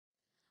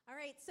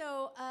right,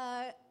 so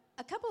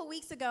a couple of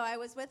weeks ago, I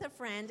was with a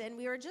friend, and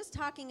we were just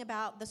talking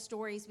about the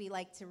stories we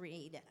like to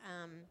read,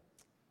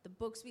 the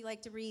books we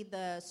like to read,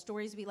 the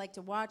stories we like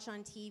to watch on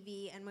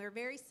TV, and we're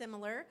very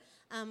similar.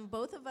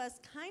 Both of us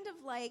kind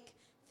of like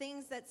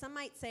things that some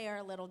might say are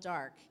a little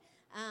dark.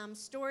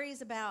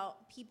 Stories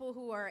about people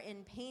who are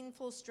in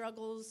painful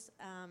struggles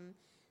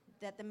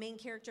that the main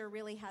character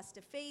really has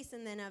to face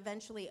and then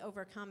eventually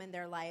overcome in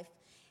their life.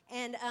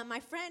 And my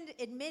friend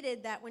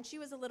admitted that when she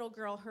was a little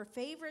girl, her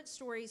favorite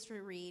stories to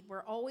read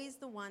were always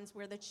the ones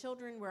where the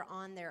children were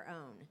on their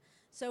own.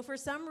 So for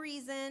some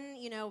reason,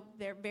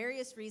 there are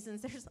various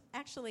reasons, there's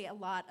actually a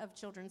lot of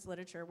children's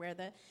literature where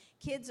the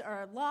kids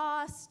are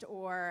lost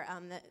or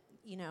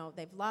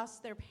they've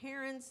lost their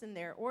parents and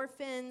they're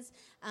orphans.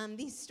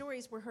 These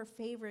stories were her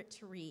favorite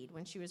to read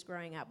when she was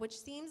growing up, which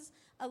seems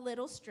a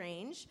little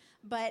strange,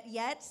 but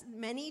yet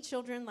many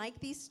children like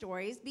these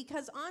stories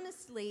because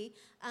honestly,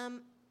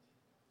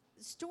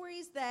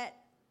 stories that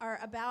are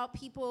about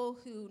people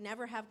who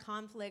never have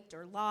conflict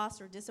or loss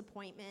or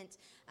disappointment,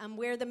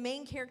 where the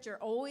main character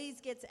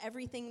always gets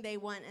everything they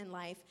want in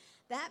life,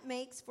 that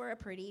makes for a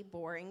pretty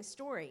boring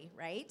story,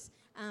 right?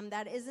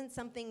 That isn't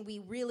something we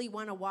really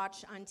want to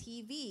watch on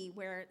TV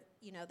where,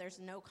 there's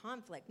no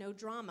conflict, no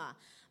drama.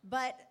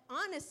 But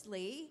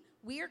honestly,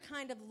 we are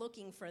kind of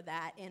looking for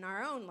that in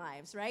our own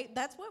lives, right?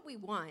 That's what we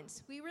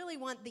want. We really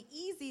want the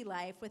easy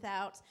life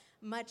without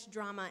much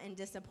drama and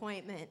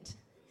disappointment.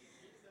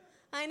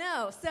 I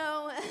know.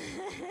 So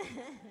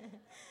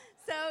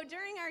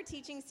during our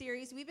teaching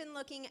series, we've been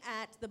looking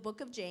at the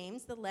book of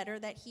James, the letter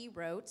that he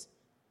wrote.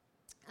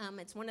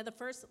 It's one of the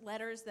first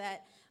letters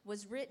that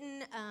was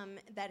written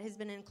that has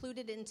been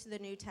included into the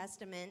New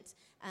Testament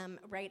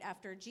right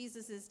after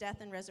Jesus'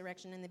 death and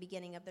resurrection in the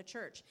beginning of the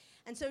church.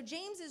 And so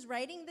James is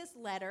writing this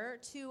letter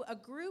to a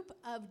group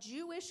of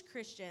Jewish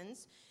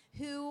Christians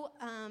who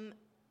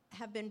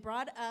have been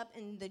brought up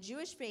in the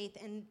Jewish faith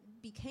and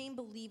became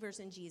believers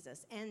in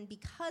Jesus. And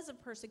because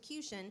of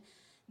persecution,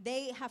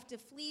 they have to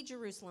flee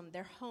Jerusalem,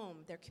 their home,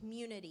 their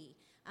community,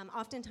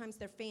 oftentimes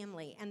their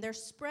family, and they're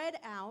spread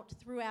out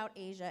throughout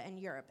Asia and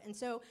Europe. And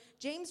so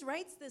James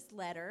writes this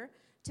letter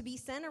to be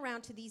sent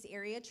around to these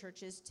area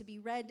churches to be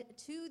read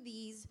to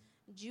these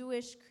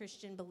Jewish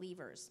Christian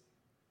believers.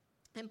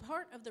 And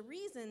part of the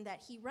reason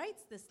that he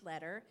writes this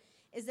letter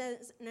is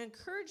as an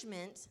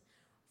encouragement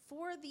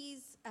for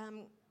these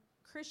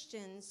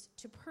Christians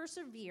to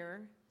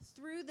persevere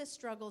through the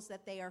struggles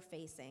that they are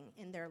facing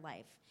in their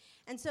life.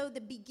 And so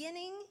the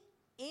beginning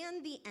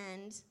and the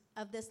end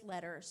of this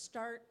letter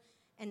start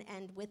and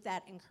end with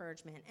that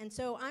encouragement. And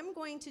so I'm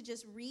going to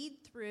just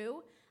read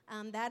through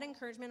that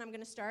encouragement. I'm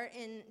going to start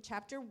in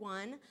chapter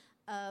 1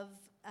 of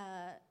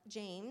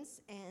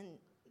James and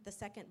the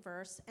second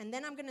verse, and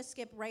then I'm going to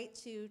skip right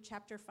to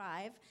chapter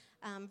 5,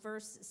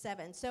 verse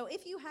 7. So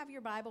if you have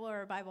your Bible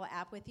or a Bible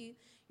app with you,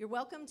 you're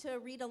welcome to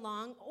read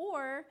along,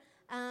 or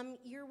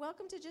you're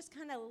welcome to just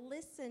kind of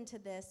listen to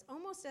this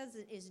almost as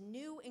it is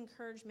new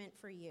encouragement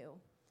for you.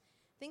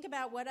 Think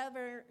about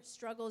whatever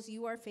struggles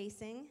you are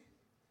facing,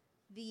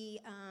 the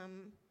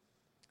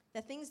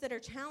things that are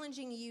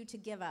challenging you to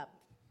give up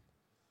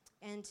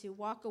and to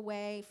walk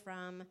away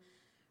from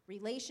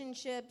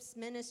relationships,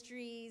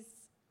 ministries,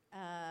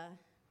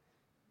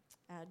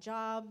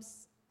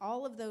 jobs,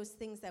 all of those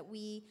things that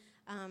we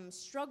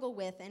struggle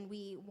with and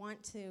we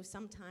want to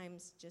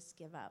sometimes just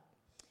give up.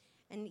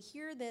 And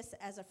hear this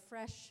as a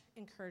fresh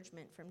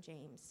encouragement from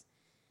James.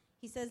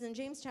 He says in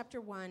James chapter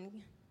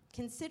 1,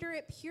 "Consider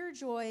it pure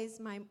joy,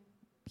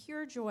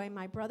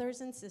 my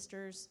brothers and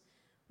sisters,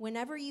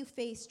 whenever you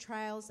face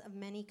trials of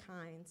many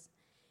kinds,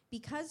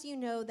 because you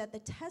know that the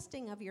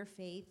testing of your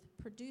faith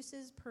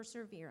produces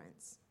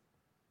perseverance.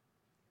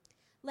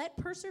 Let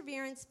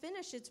perseverance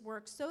finish its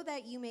work so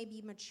that you may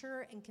be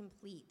mature and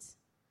complete,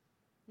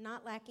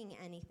 not lacking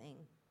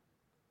anything.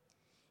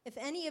 If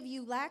any of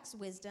you lacks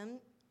wisdom,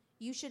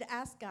 you should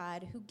ask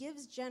God, who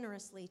gives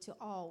generously to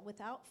all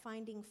without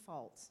finding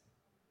fault,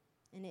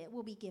 and it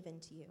will be given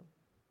to you."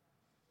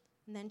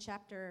 And then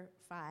chapter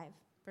 5,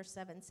 verse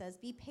 7 says,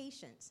 "Be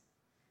patient,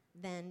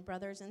 then,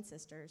 brothers and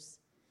sisters,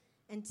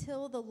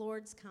 until the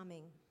Lord's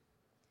coming.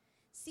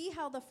 See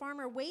how the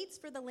farmer waits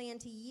for the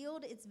land to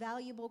yield its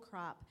valuable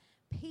crop,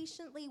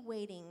 patiently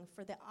waiting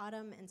for the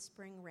autumn and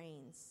spring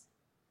rains.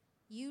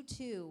 You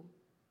too,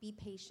 be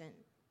patient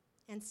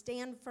and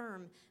stand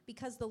firm,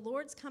 because the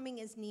Lord's coming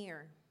is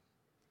near.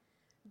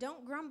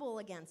 Don't grumble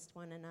against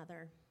one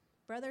another,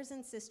 brothers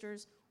and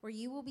sisters, or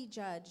you will be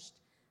judged.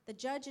 The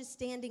judge is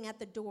standing at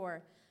the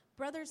door.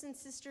 Brothers and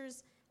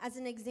sisters, as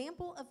an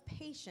example of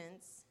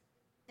patience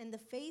in the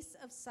face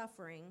of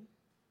suffering,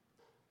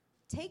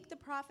 take the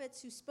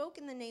prophets who spoke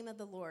in the name of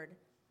the Lord.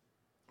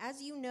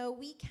 As you know,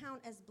 we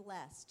count as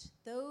blessed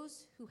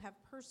those who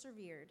have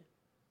persevered.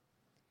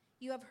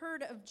 You have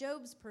heard of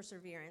Job's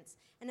perseverance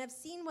and have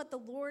seen what the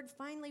Lord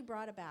finally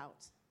brought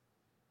about.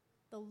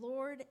 The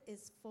Lord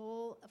is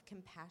full of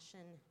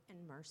compassion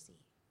and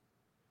mercy."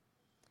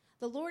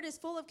 The Lord is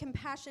full of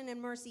compassion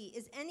and mercy.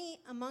 Is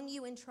any among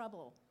you in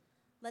trouble?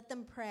 Let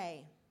them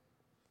pray.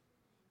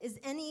 Is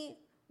any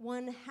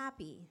one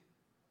happy?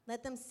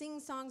 Let them sing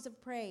songs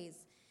of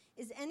praise.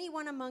 Is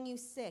anyone among you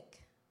sick?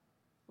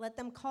 Let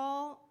them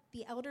call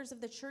the elders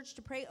of the church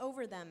to pray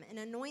over them and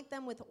anoint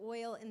them with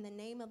oil in the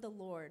name of the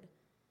Lord.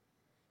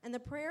 And the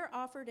prayer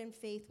offered in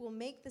faith will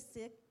make the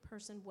sick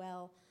person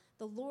well.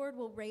 The Lord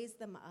will raise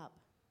them up.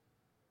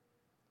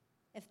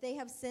 If they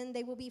have sinned,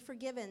 they will be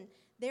forgiven.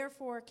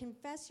 Therefore,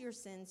 confess your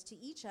sins to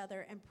each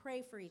other and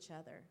pray for each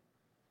other,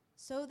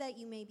 so that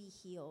you may be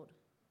healed.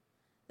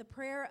 The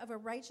prayer of a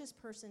righteous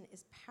person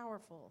is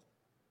powerful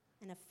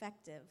and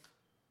effective.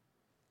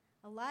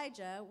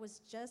 Elijah was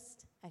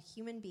just a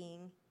human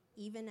being,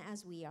 even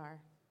as we are.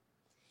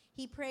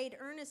 He prayed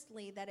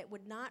earnestly that it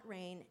would not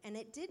rain, and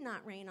it did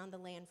not rain on the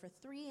land for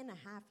 3.5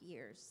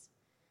 years.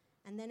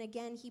 And then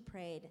again he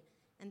prayed,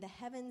 and the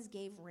heavens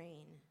gave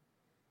rain,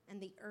 and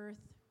the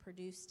earth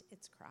produced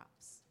its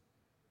crops.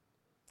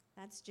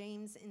 That's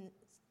James in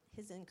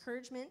his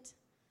encouragement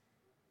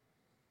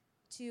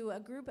to a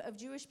group of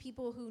Jewish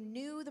people who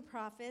knew the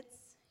prophets,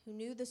 who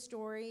knew the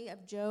story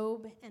of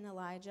Job and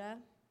Elijah.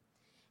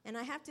 And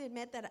I have to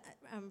admit that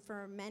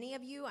for many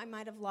of you, I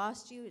might have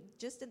lost you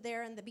just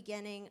there in the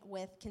beginning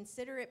with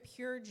consider it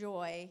pure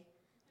joy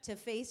to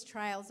face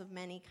trials of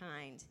many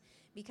kind,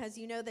 because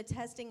you know the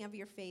testing of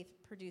your faith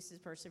produces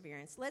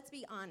perseverance. Let's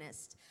be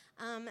honest.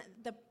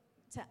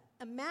 To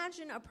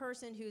imagine a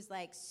person who's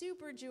like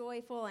super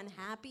joyful and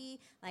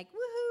happy, like,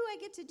 woohoo, I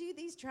get to do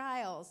these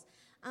trials.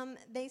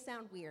 They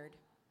sound weird,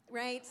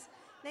 right?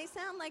 They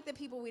sound like the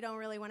people we don't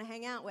really want to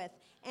hang out with.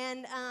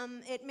 And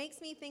it makes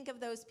me think of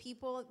those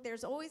people.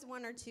 There's always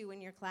one or two in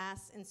your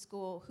class in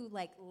school who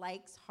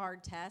likes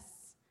hard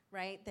tests,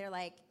 right? They're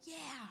like, yeah,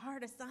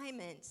 hard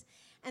assignment.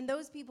 And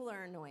those people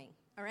are annoying,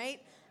 all right?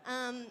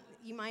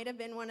 You might have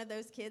been one of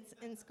those kids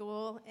in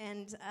school,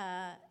 and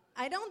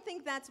I don't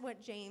think that's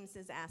what James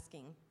is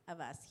asking of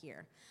us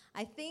here.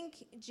 I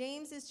think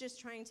James is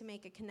just trying to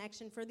make a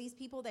connection for these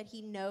people that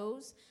he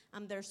knows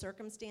their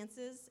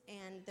circumstances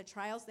and the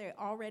trials they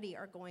already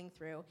are going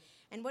through.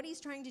 And what he's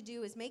trying to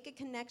do is make a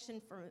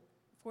connection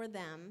for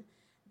them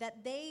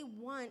that they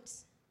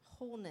want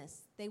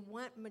wholeness. They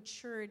want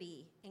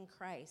maturity in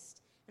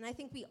Christ. And I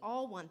think we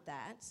all want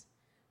that.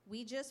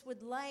 We just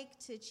would like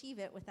to achieve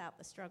it without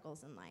the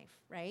struggles in life,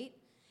 right?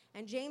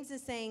 And James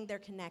is saying they're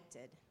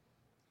connected.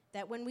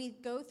 That when we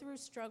go through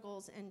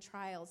struggles and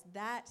trials,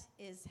 that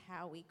is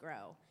how we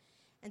grow.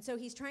 And so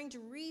he's trying to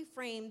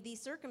reframe these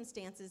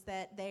circumstances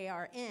that they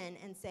are in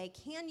and say,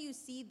 can you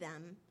see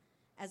them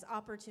as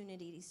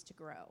opportunities to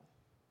grow?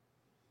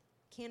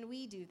 Can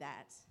we do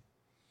that?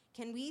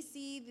 Can we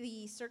see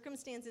the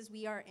circumstances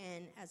we are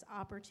in as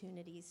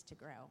opportunities to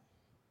grow?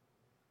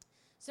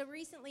 So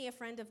recently, a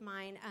friend of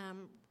mine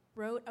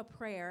wrote a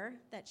prayer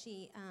that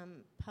she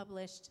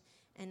published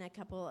in a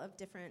couple of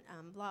different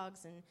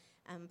blogs and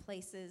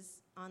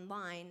places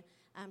online.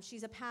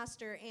 She's a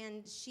pastor,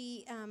 and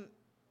she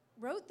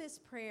wrote this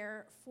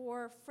prayer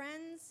for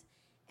friends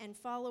and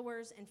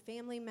followers and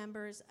family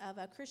members of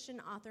a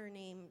Christian author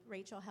named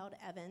Rachel Held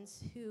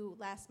Evans, who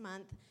last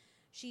month,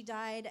 she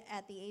died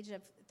at the age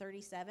of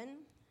 37,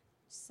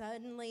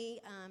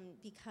 suddenly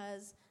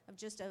because of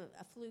just a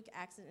fluke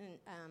accident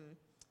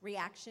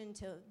reaction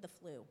to the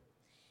flu.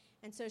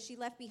 And so she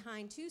left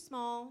behind 2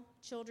 small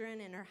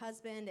children and her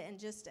husband and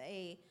just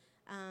a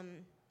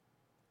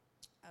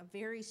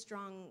very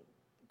strong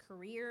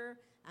career,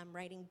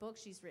 writing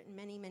books. She's written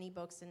many, many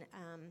books and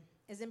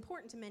is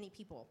important to many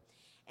people.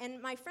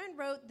 And my friend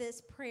wrote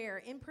this prayer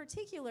in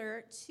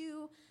particular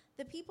to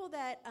the people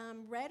that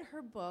read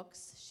her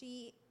books.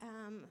 She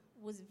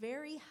was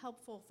very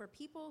helpful for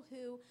people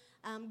who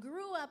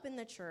grew up in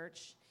the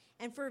church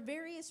and for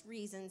various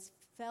reasons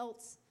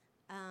felt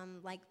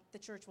like the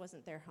church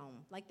wasn't their home,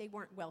 like they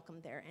weren't welcome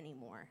there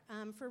anymore,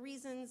 for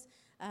reasons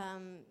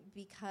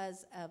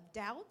because of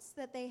doubts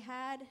that they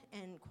had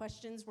and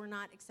questions were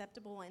not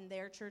acceptable in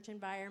their church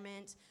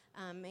environment,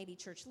 maybe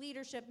church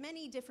leadership,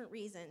 many different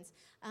reasons.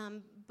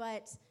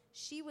 But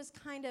she was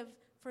kind of,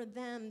 for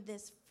them,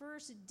 this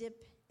first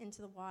dip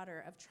into the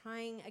water of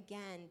trying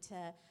again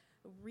to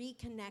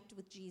reconnect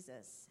with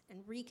Jesus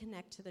and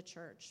reconnect to the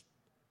church.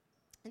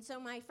 And so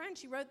my friend,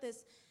 she wrote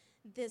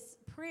this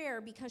prayer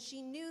because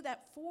she knew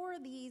that for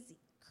these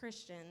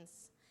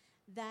Christians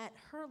that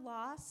her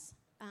loss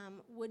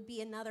would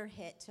be another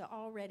hit to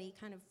already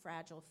kind of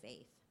fragile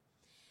faith.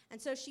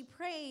 And so she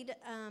prayed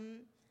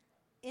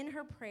in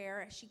her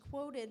prayer, she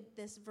quoted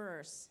this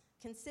verse,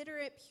 "Consider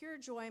it pure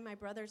joy, my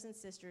brothers and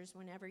sisters,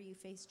 whenever you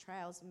face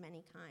trials of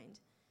many kind,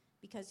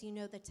 because you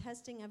know the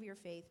testing of your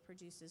faith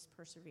produces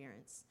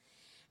perseverance."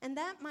 And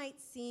that might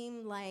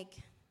seem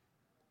like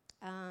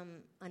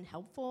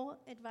unhelpful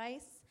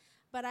advice,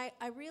 but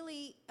I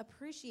really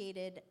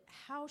appreciated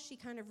how she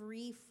kind of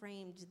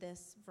reframed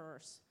this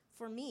verse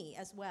for me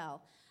as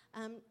well.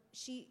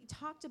 She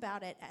talked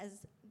about it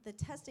as the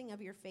testing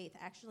of your faith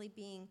actually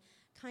being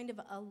kind of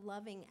a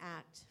loving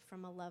act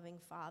from a loving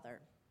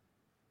Father.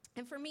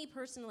 And for me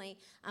personally,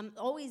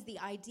 always the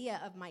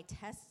idea of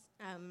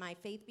my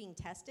faith being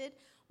tested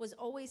was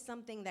always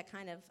something that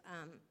kind of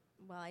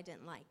well, I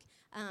didn't like.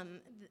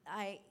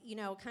 I,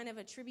 kind of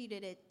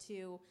attributed it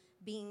to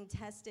being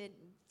tested,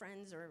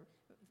 friends or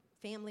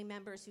family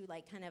members who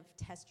like kind of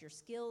test your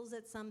skills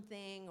at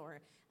something,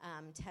 or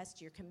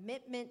test your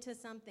commitment to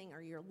something,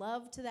 or your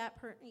love to that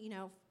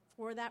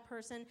for that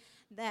person.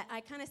 That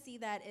I kind of see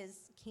that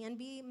as can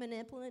be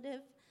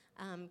manipulative,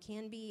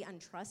 can be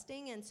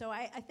untrusting, and so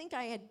I think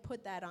I had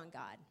put that on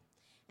God,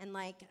 and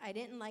like I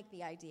didn't like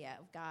the idea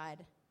of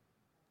God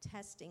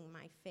testing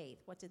my faith.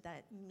 What did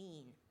that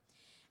mean?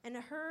 And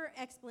her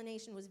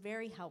explanation was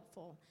very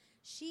helpful.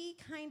 She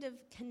kind of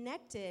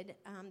connected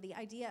the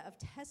idea of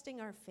testing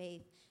our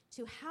faith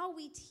to how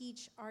we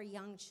teach our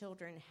young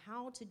children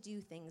how to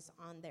do things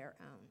on their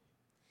own.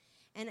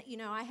 And,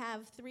 I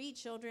have 3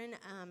 children.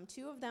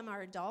 2 of them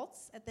are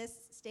adults at this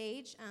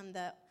stage.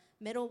 The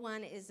middle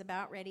one is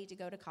about ready to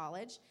go to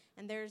college.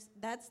 And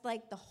that's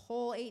like the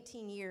whole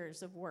 18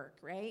 years of work,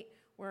 right?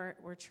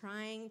 We're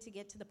trying to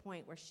get to the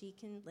point where she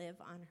can live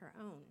on her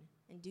own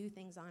and do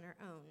things on her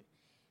own.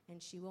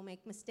 And she will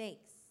make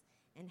mistakes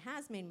and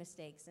has made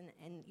mistakes.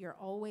 And you're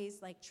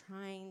always like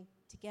trying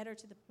to get her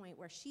to the point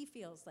where she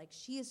feels like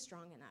she is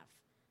strong enough,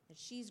 that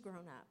she's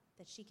grown up,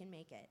 that she can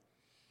make it.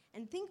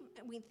 And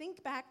we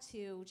think back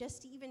to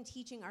just even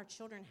teaching our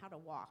children how to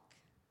walk.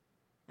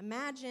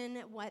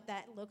 Imagine what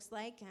that looks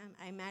like.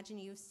 I imagine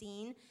you've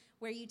seen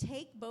where you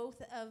take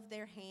both of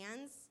their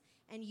hands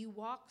and you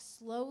walk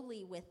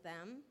slowly with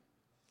them,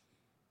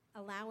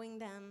 allowing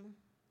them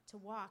to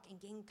walk and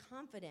gain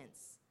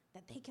confidence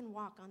that they can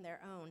walk on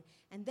their own.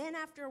 And then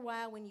after a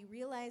while, when you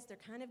realize they're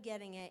kind of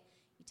getting it,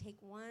 you take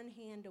one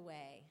hand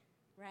away,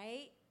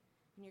 right?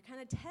 And you're kind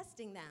of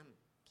testing them.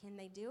 Can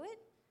they do it?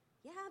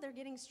 Yeah, they're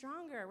getting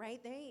stronger,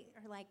 right? They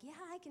are like, yeah,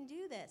 I can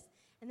do this.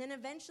 And then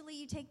eventually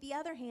you take the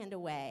other hand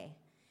away.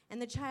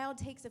 And the child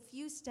takes a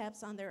few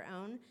steps on their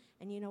own,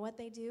 and you know what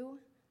they do?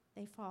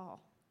 They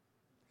fall.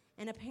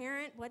 And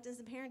what does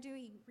the parent do?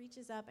 He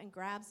reaches up and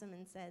grabs them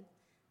and said,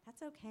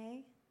 that's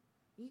okay.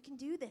 You can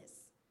do this.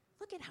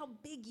 Look at how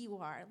big you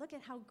are. Look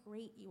at how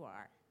great you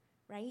are,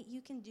 right?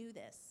 You can do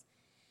this.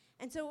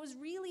 And so it was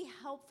really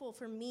helpful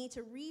for me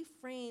to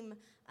reframe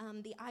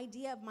the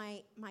idea of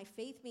my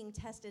faith being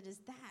tested as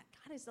that.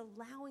 God is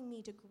allowing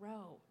me to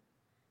grow,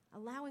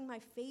 allowing my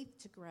faith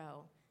to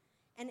grow.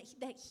 And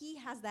that he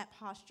has that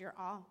posture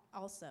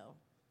also.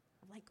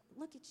 Of like,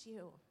 look at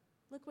you.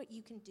 Look what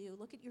you can do.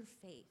 Look at your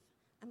faith.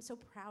 I'm so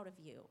proud of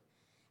you.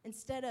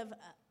 Instead of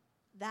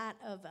that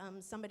of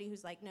somebody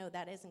who's like, no,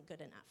 that isn't good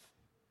enough,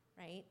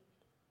 right?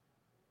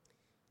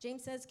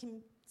 James says,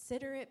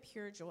 consider it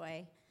pure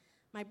joy,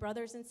 my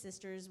brothers and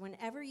sisters,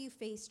 whenever you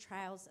face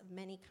trials of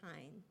many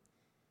kinds,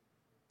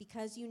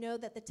 because you know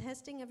that the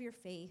testing of your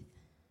faith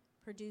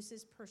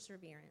produces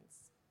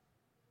perseverance.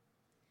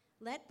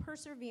 Let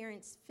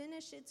perseverance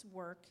finish its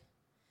work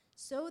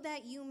so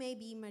that you may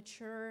be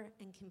mature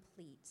and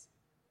complete,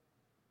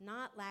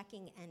 not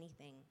lacking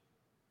anything.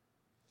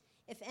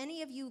 If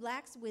any of you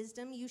lacks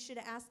wisdom, you should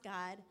ask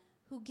God,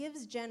 who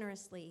gives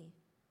generously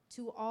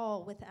to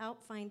all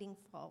without finding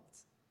fault,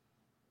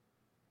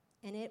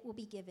 and it will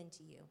be given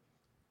to you.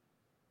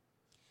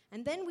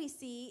 And then we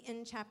see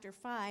in chapter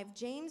 5,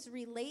 James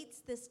relates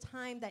this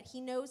time that he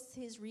knows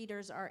his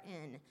readers are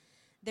in.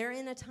 They're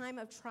in a time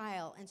of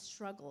trial and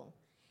struggle.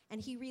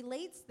 And he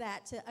relates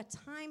that to a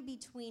time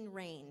between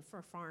rain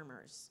for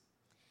farmers.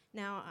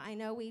 Now, I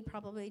know we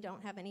probably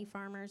don't have any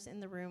farmers in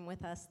the room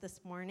with us this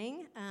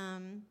morning,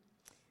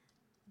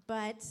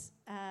 but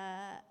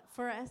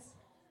for us,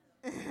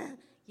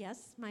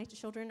 yes, my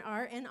children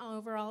are in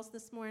overalls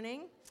this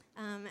morning.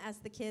 As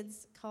the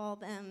kids call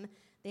them,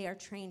 they are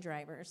train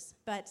drivers.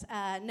 But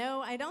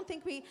no, I don't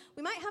think we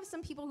might have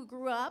some people who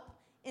grew up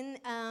in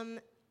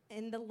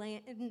the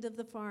land of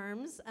the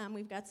farms.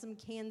 We've got some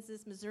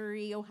Kansas,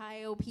 Missouri,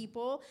 Ohio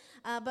people.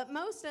 But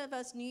most of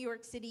us New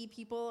York City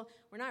people,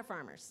 we're not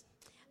farmers.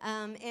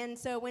 And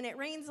so when it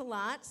rains a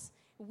lot,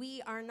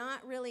 we are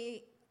not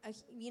really,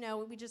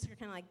 we just are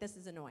kind of like, this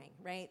is annoying,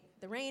 right?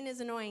 The rain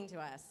is annoying to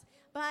us.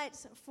 But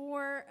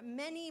for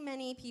many,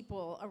 many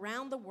people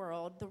around the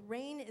world, the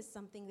rain is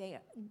something they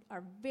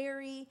are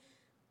very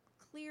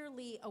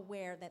clearly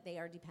aware that they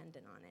are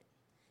dependent on it.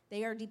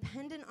 They are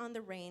dependent on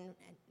the rain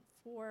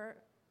for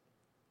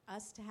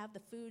us to have the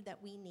food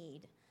that we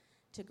need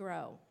to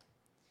grow.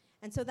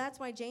 And so that's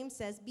why James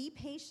says, be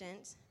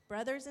patient,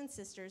 brothers and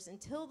sisters,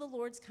 until the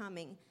Lord's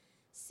coming.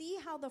 See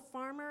how the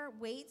farmer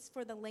waits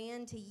for the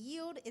land to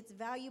yield its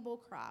valuable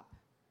crop,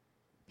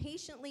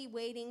 patiently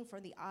waiting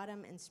for the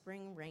autumn and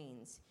spring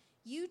rains.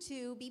 You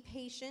too be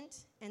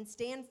patient and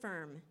stand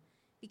firm,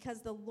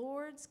 because the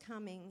Lord's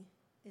coming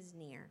is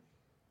near.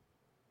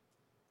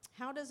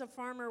 How does a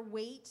farmer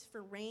wait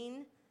for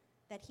rain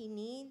that he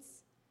needs?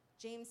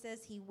 James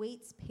says he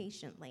waits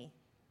patiently.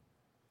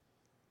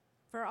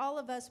 For all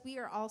of us, we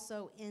are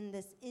also in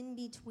this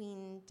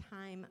in-between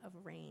time of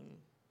rain,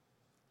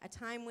 a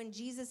time when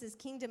Jesus'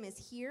 kingdom is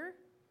here,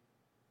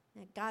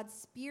 that God's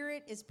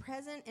Spirit is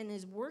present and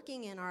is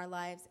working in our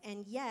lives,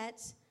 and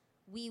yet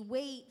we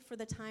wait for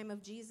the time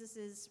of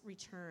Jesus'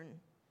 return,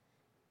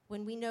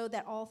 when we know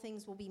that all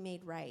things will be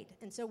made right.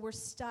 And so we're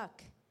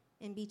stuck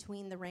in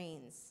between the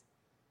rains,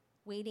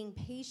 waiting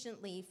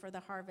patiently for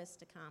the harvest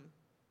to come.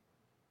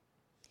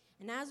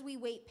 And as we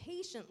wait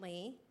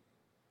patiently,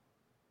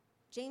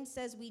 James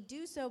says we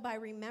do so by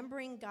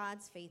remembering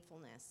God's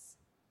faithfulness.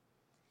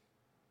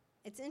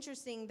 It's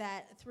interesting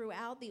that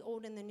throughout the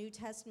Old and the New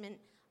Testament,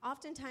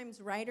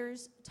 oftentimes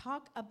writers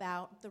talk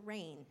about the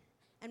rain.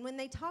 And when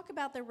they talk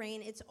about the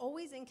rain, it's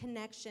always in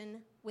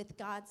connection with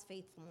God's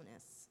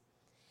faithfulness.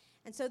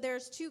 And so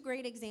there's two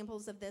great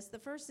examples of this. The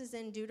first is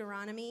in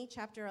Deuteronomy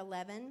chapter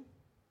 11,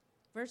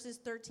 verses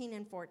 13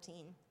 and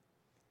 14.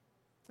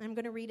 I'm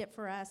going to read it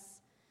for us.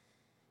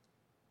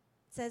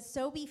 It says,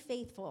 "So be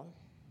faithful.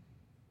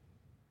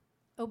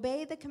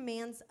 Obey the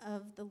commands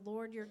of the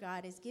Lord your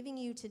God is giving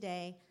you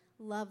today.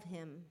 Love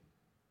him.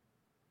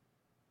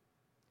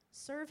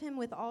 Serve him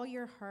with all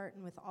your heart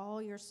and with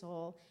all your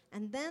soul,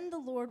 and then the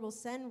Lord will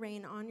send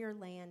rain on your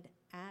land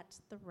at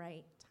the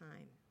right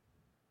time.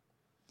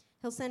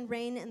 He'll send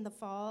rain in the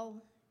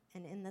fall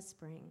and in the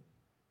spring."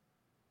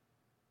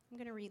 I'm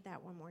going to read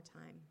that one more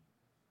time.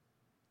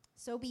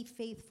 So be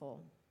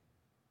faithful.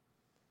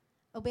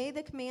 Obey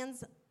the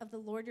commands of the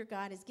Lord your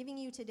God is giving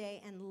you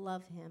today, and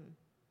love him.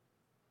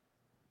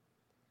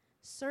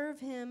 Serve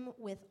him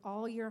with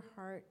all your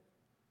heart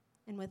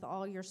and with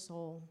all your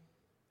soul.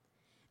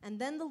 And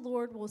then the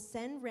Lord will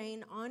send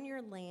rain on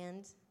your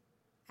land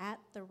at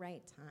the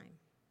right time.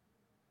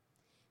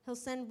 He'll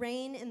send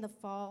rain in the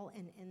fall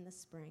and in the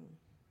spring.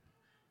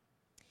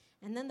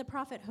 And then the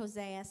prophet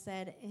Hosea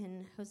said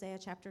in Hosea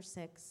chapter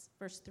 6,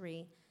 verse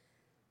 3,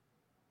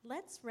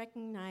 "Let's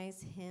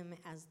recognize him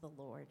as the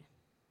Lord.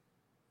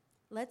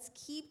 Let's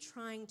keep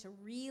trying to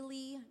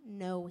really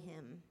know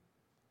him.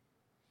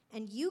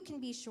 And you can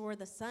be sure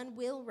the sun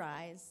will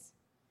rise,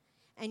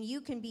 and you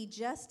can be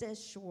just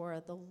as sure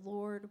the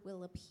Lord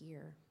will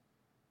appear.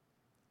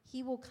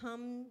 He will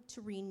come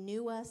to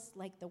renew us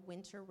like the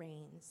winter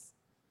rains.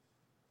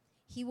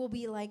 He will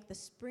be like the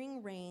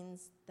spring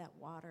rains that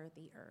water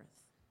the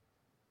earth."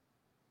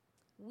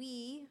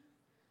 We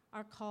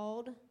are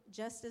called,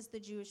 just as the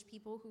Jewish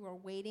people who are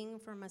waiting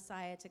for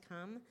Messiah to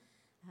come,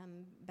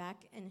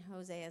 back in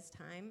Hosea's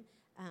time,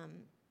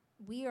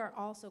 we are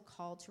also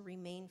called to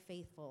remain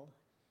faithful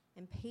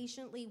and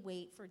patiently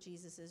wait for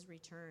Jesus'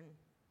 return.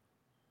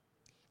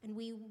 And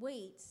we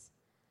wait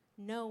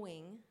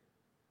knowing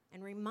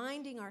and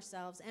reminding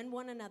ourselves and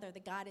one another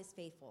that God is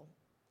faithful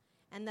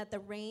and that the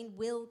rain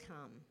will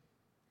come.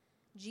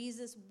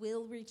 Jesus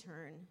will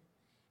return,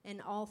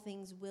 and all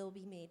things will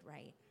be made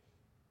right.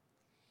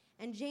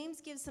 And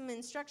James gives some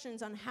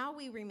instructions on how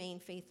we remain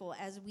faithful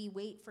as we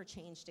wait for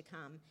change to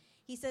come.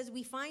 He says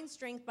we find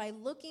strength by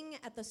looking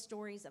at the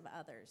stories of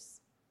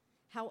others,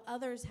 how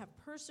others have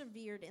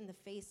persevered in the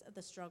face of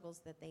the struggles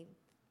that they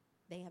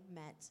have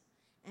met,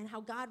 and how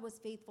God was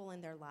faithful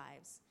in their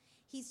lives.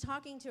 He's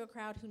talking to a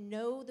crowd who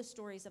know the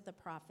stories of the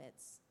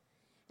prophets.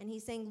 And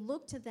he's saying,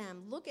 look to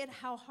them. Look at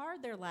how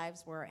hard their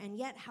lives were, and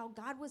yet how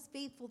God was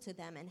faithful to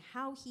them and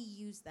how he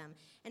used them.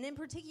 And in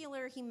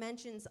particular, he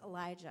mentions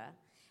Elijah.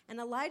 And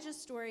Elijah's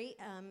story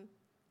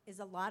is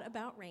a lot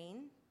about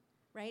rain,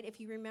 right? If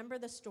you remember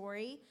the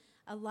story,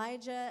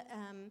 Elijah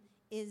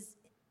is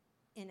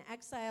in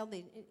exile.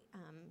 The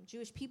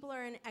Jewish people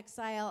are in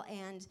exile,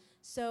 and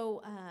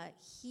so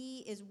he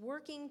is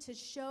working to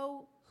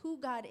show who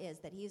God is,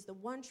 that he is the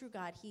one true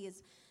God. He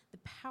is the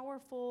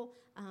powerful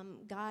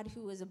God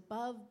who is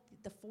above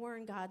the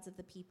foreign gods of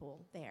the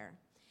people there.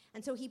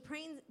 And so he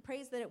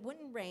prays that it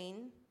wouldn't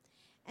rain,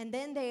 and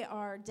then they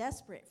are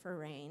desperate for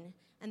rain.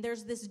 And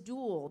there's this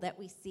duel that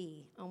we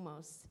see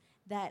almost,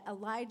 that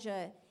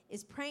Elijah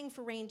is praying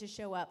for rain to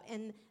show up,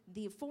 and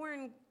the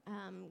foreign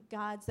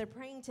gods, they're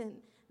praying to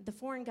the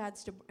foreign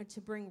gods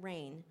to bring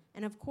rain.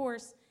 And of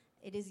course,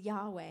 it is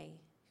Yahweh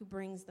who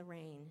brings the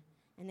rain.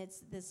 And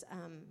it's this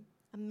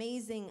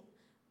amazing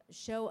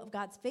show of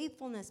God's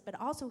faithfulness, but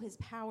also his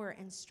power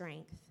and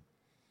strength.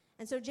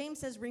 And so James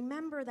says,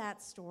 remember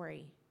that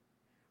story.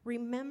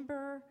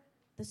 Remember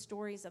the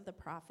stories of the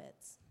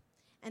prophets.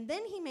 And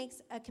then he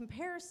makes a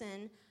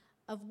comparison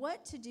of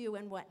what to do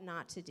and what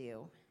not to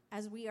do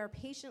as we are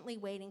patiently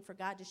waiting for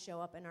God to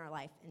show up in our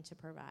life and to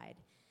provide.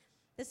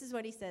 This is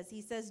what he says.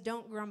 He says,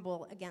 don't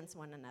grumble against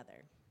one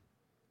another.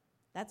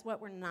 That's what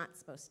we're not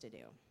supposed to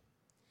do.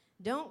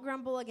 Don't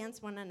grumble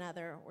against one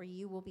another, or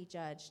you will be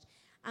judged.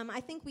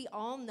 I think we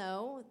all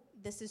know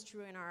this is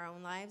true in our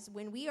own lives.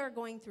 When we are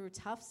going through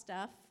tough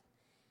stuff,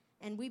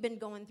 and we've been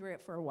going through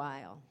it for a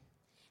while,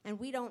 and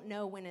we don't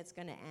know when it's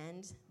going to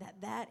end,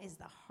 that is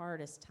the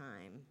hardest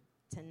time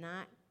to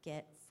not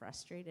get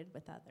frustrated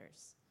with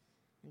others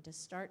and to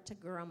start to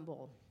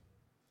grumble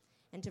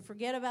and to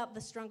forget about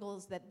the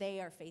struggles that they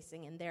are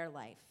facing in their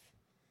life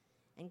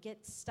and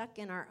get stuck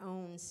in our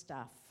own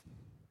stuff.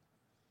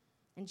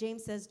 And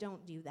James says,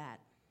 don't do that.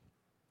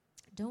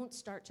 Don't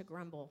start to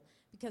grumble,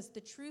 because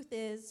the truth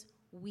is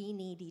we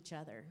need each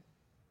other.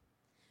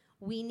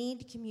 We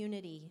need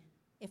community.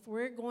 If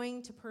we're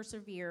going to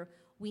persevere,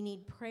 we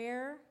need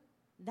prayer.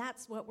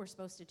 That's what we're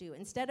supposed to do.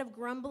 Instead of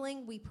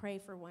grumbling, we pray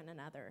for one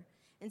another.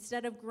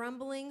 Instead of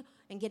grumbling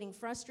and getting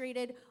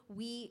frustrated,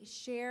 we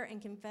share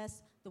and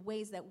confess the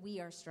ways that we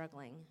are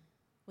struggling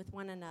with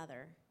one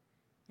another.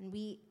 And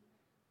we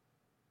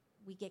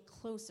get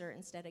closer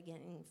instead of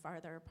getting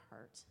farther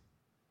apart.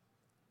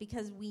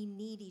 Because we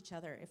need each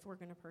other if we're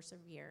going to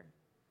persevere.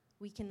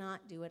 We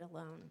cannot do it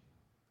alone.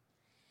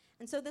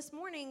 And so this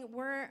morning,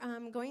 we're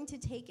going to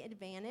take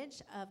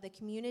advantage of the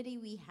community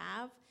we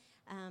have,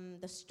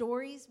 the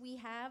stories we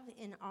have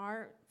in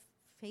our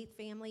faith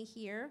family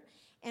here.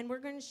 And we're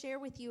going to share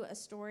with you a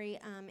story.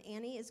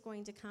 Annie is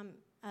going to come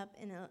up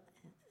in a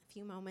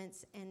few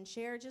moments and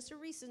share just a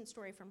recent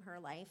story from her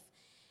life.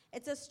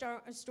 It's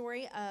a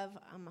story of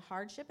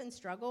hardship and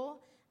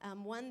struggle,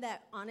 one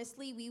that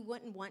honestly we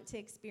wouldn't want to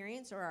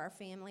experience or our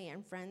family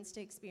and friends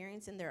to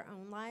experience in their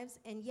own lives.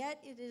 And yet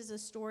it is a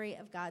story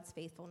of God's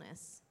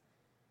faithfulness,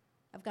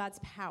 of God's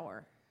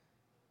power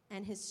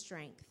and his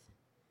strength.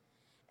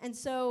 And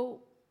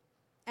so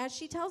as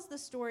she tells the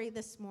story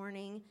this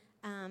morning,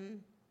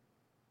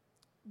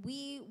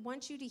 we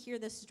want you to hear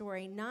this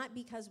story not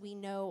because we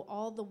know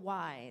all the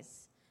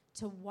whys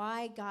to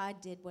why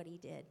God did what he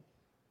did.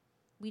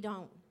 We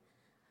don't.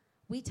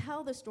 We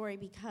tell the story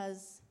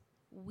because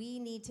we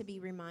need to be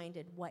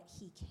reminded what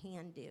he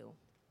can do.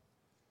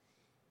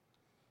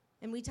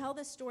 And we tell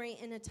this story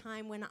in a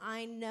time when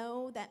I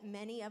know that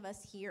many of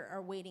us here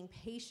are waiting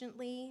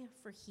patiently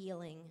for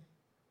healing,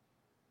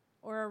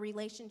 or a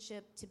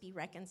relationship to be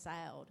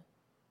reconciled,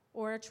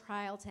 or a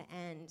trial to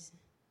end.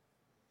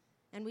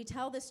 And we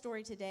tell this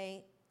story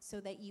today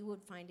so that you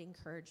would find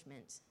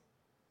encouragement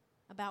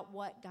about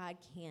what God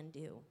can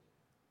do.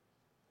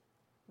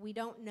 We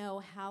don't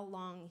know how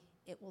long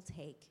it will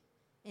take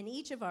in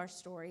each of our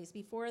stories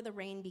before the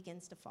rain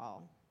begins to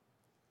fall,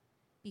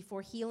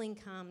 before healing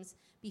comes,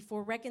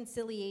 before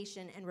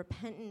reconciliation and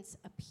repentance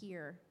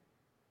appear,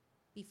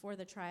 before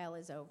the trial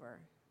is over.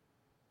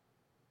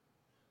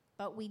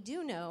 But we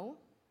do know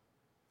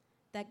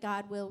that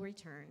God will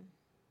return,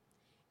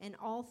 and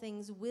all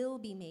things will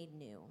be made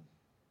new.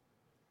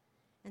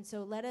 And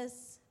so let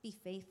us be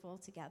faithful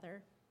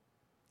together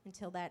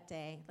until that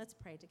day. Let's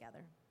pray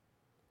together.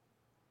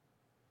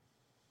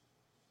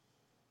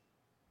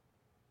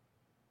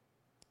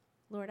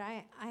 Lord,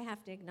 I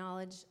have to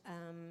acknowledge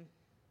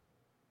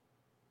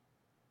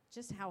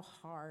just how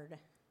hard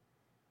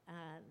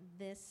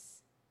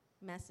this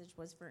message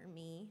was for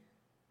me.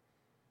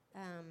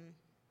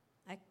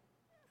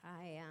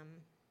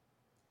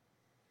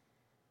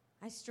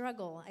 I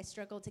struggle. I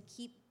struggle to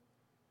keep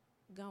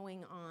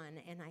going on,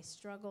 and I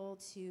struggle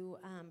to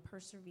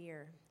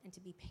persevere and to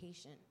be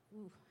patient.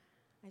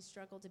 I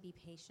struggle to be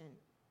patient.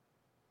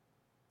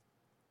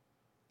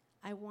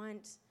 I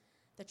want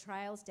the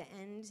trials to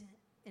end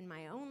in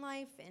my own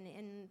life and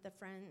in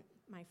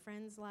my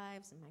friends'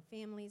 lives and my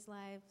family's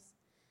lives.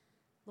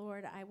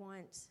 Lord, I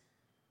want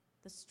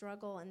the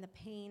struggle and the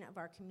pain of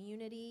our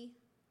community,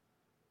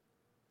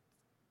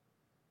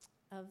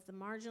 of the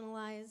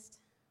marginalized.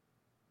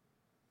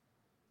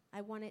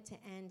 I want it to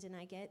end, and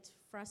I get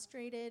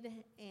frustrated,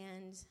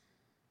 and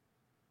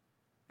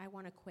I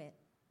want to quit.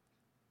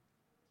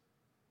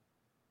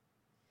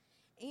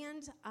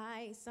 And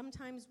I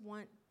sometimes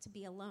want to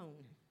be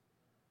alone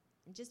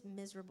and just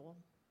miserable.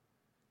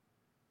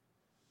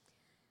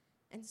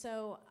 And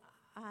so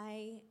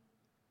I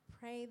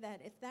pray that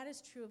if that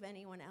is true of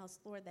anyone else,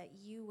 Lord, that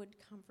you would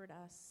comfort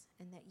us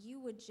and that you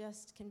would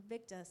just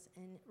convict us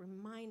and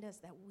remind us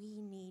that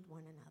we need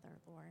one another,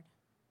 Lord.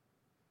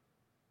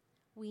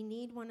 We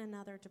need one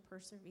another to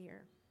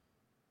persevere.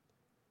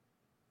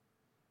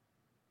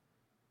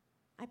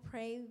 I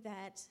pray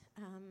that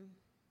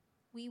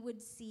we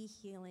would see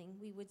healing,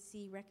 we would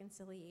see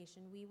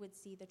reconciliation, we would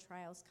see the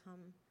trials come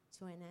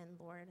to an end,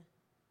 Lord.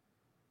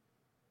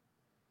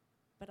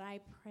 But I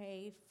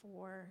pray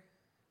for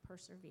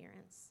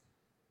perseverance.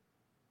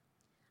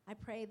 I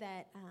pray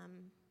that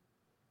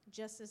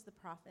just as the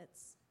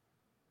prophets,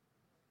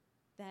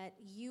 that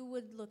you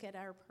would look at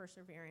our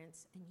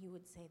perseverance and you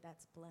would say,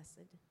 that's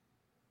blessed.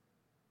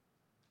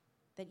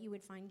 That you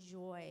would find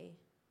joy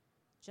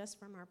just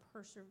from our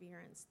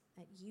perseverance,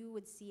 that you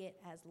would see it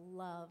as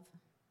love,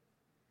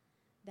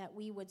 that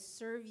we would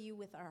serve you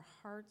with our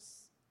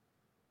hearts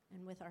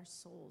and with our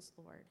souls,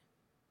 Lord.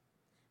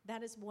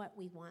 That is what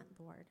we want,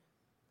 Lord.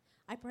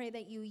 I pray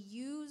that you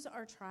use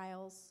our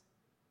trials,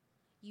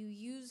 you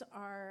use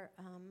our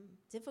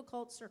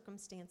difficult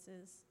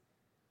circumstances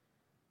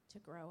to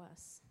grow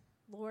us.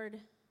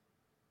 Lord,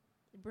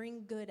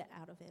 bring good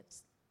out of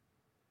it.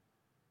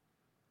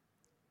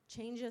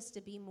 Change us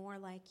to be more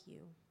like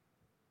you.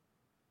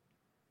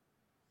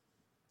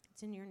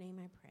 It's in your name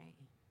I pray.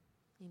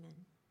 Amen.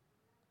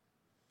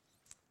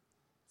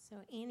 So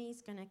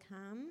Annie's going to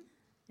come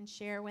and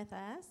share with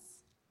us.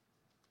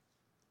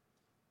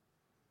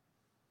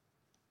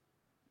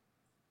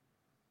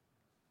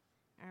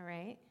 All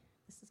right.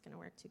 This is going to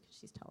work too because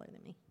she's taller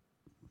than me.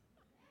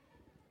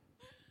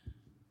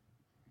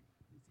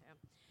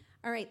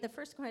 All right. The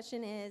first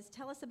question is,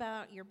 tell us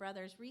about your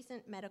brother's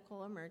recent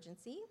medical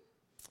emergency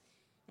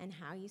and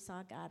how you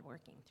saw God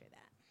working through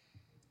that.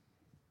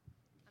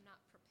 I'm not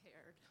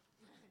prepared.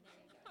 There you go.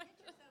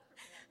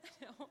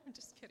 No, I'm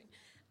just kidding.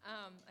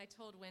 I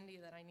told Wendy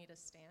that I need a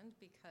stand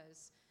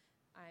because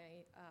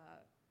I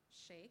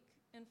shake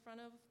in front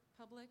of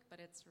public, but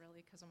it's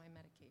really because of my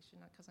medication,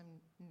 not because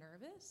I'm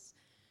nervous.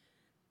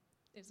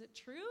 Is it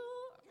true?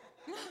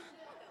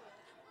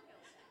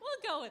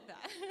 We'll go with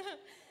that.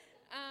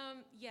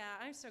 Yeah,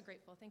 I'm so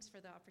grateful. Thanks for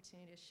the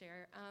opportunity to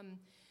share.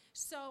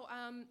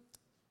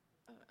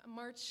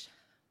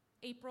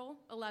 April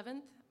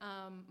 11th,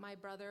 my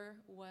brother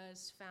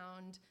was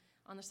found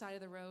on the side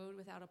of the road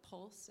without a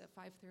pulse at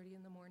 5:30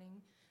 in the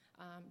morning.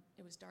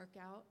 It was dark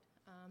out.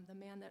 The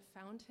man that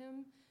found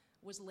him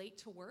was late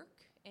to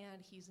work,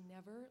 and he's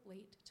never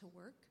late to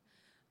work.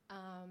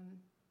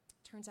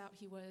 Turns out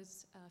he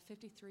was a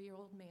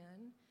 53-year-old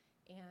man,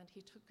 and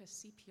he took a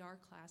CPR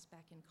class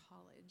back in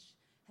college,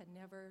 had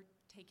never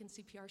taken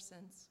CPR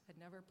since, had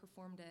never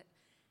performed it,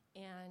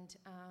 and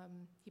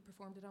he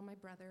performed it on my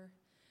brother.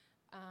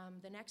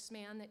 The next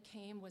man that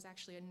came was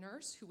actually a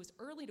nurse who was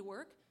early to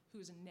work,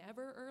 who's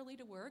never early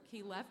to work.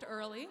 He left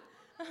early,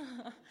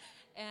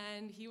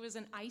 and he was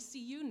an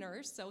ICU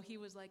nurse, so he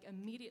was like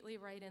immediately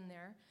right in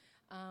there.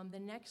 The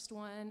next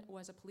one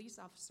was a police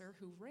officer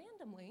who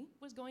randomly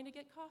was going to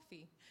get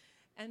coffee.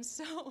 And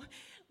so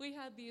we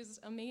had these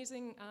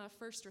amazing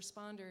first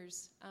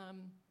responders,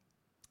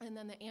 and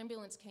then the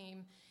ambulance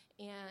came,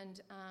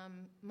 and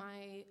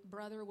my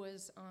brother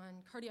was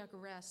on cardiac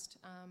arrest,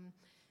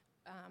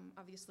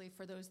 obviously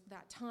for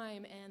that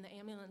time, and the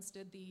ambulance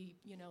did the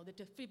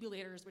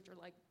defibrillators, which are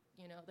like,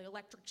 the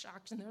electric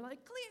shocks, and they're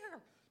like, clear,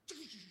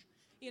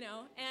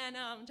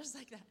 and just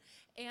like that.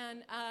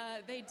 And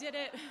they did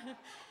it.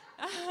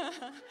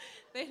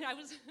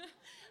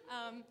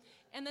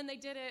 And then they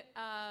did it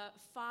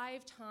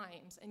 5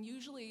 times, and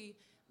usually,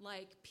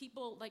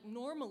 people,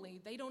 normally,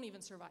 they don't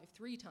even survive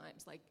 3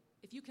 times.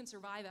 If you can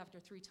survive after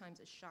 3 times,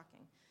 it's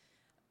shocking.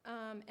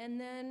 And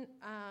then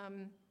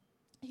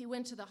he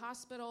went to the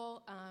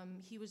hospital.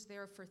 He was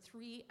there for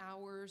 3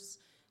 hours,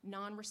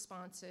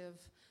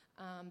 non-responsive.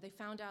 They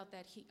found out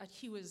that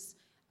he was,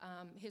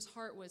 his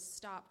heart was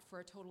stopped for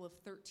a total of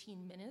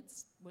 13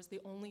 minutes, was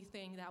the only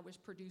thing that was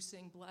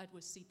producing blood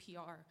was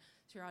CPR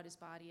throughout his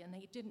body, and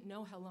they didn't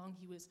know how long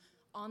he was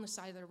on the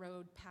side of the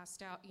road,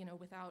 passed out,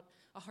 without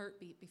a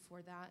heartbeat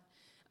before that.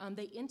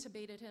 They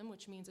intubated him,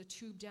 which means a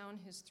tube down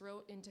his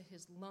throat into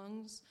his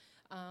lungs,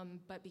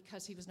 but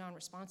because he was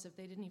non-responsive,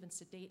 they didn't even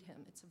sedate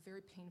him. It's a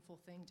very painful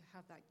thing to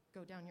have that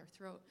go down your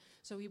throat.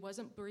 So he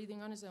wasn't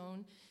breathing on his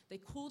own. They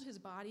cooled his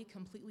body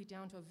completely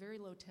down to a very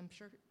low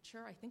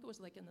temperature. I think it was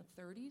in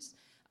the 30s,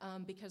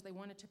 because they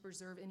wanted to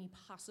preserve any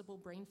possible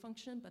brain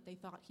function, but they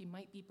thought he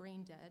might be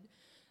brain dead.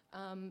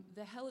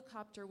 The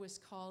helicopter was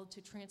called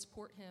to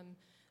transport him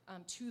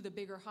to the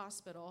bigger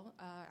hospital,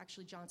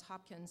 actually Johns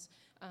Hopkins,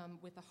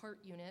 with a heart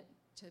unit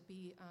to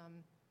be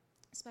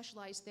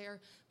specialized there,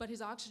 but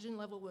his oxygen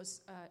level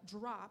was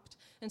dropped,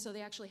 and so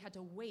they actually had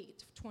to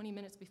wait 20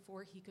 minutes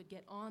before he could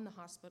get on the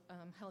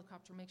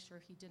helicopter, make sure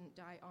he didn't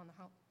die on the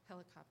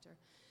helicopter.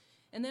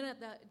 And then at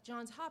the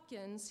Johns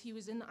Hopkins, he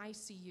was in the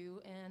ICU,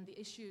 and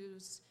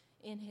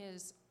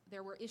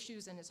there were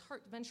issues in his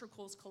heart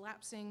ventricles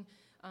collapsing.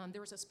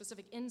 There was a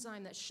specific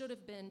enzyme that should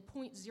have been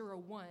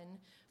 0.01.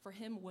 For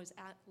him was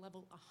at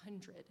level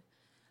 100.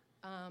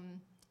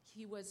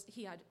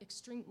 He had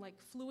extreme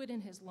fluid in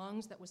his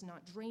lungs that was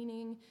not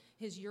draining.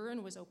 His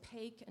urine was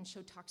opaque and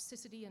showed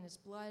toxicity in his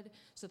blood,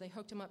 so they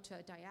hooked him up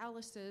to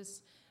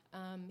dialysis.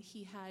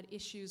 He had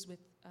issues with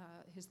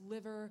his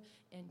liver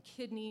and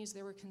kidneys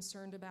they were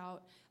concerned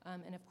about,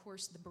 and of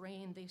course the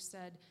brain. They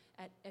said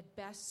at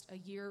best a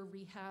year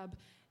rehab,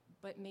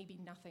 but maybe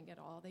nothing at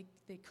all.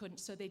 They couldn't.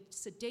 So they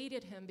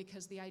sedated him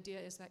because the idea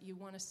is that you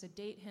want to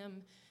sedate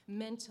him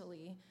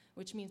mentally,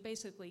 which means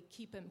basically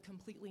keep him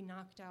completely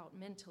knocked out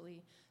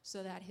mentally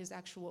so that his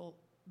actual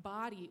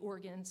body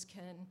organs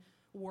can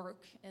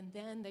work, and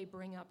then they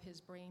bring up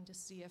his brain to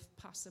see if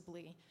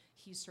possibly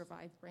he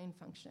survived brain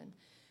function.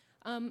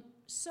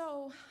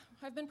 So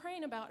I've been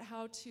praying about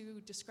how to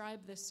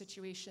describe this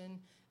situation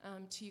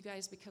to you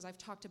guys because I've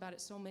talked about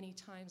it so many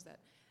times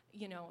that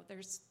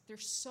there's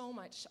so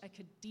much I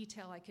could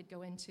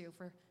go into.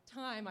 For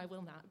time, I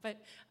will not.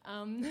 But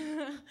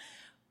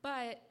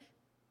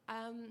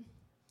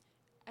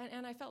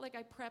I felt like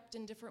I prepped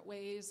in different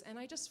ways, and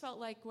I just felt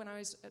like when I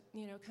was,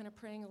 kind of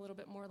praying a little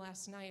bit more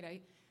last night,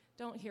 I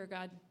don't hear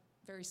God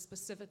very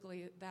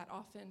specifically that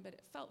often, but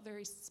it felt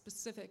very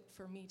specific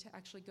for me to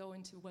actually go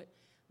into what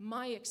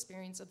my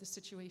experience of the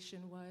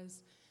situation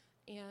was.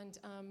 And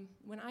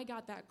when I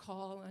got that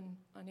call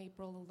on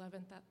April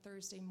 11th, that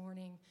Thursday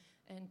morning,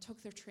 and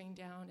took their train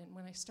down, and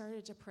when I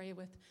started to pray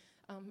with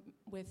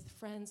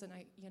friends, and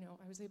I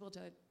was able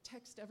to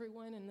text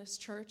everyone in this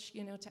church,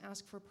 to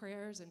ask for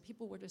prayers, and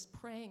people were just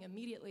praying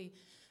immediately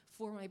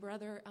for my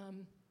brother.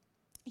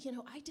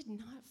 I did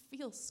not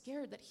feel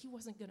scared that he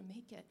wasn't going to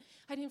make it.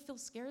 I didn't feel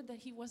scared that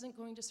he wasn't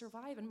going to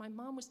survive. And my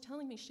mom was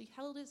telling me she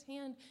held his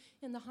hand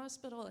in the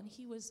hospital, and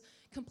he was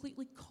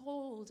completely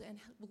cold and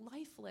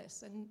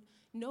lifeless and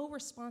no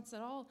response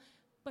at all.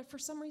 But for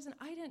some reason,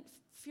 I didn't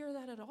fear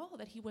that at all,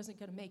 that he wasn't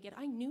going to make it.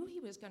 I knew he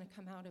was going to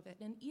come out of it.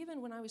 And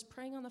even when I was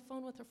praying on the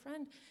phone with a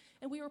friend,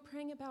 and we were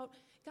praying about,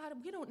 God,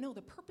 we don't know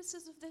the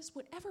purposes of this.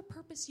 Whatever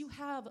purpose you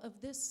have of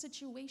this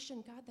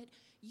situation, God, that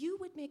you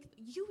would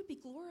be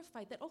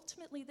glorified, that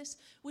ultimately this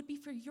would be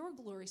for your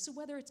glory. So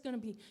whether it's going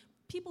to be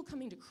people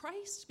coming to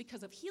Christ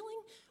because of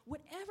healing,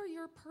 whatever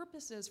your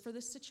purpose is for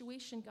this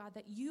situation, God,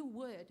 that you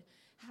would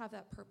have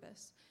that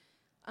purpose.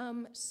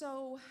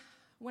 So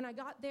when I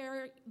got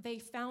there, they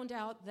found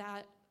out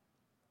that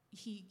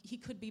he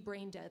could be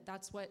brain dead.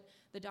 That's what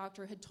the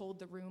doctor had told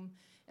the room.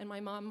 And my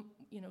mom,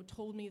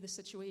 told me the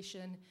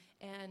situation,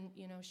 and,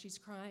 she's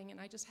crying, and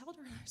I just held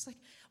her, and I was like,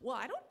 well,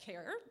 I don't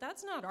care.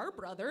 That's not our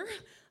brother.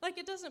 Like,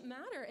 it doesn't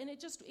matter. And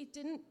it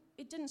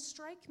didn't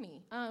strike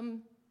me.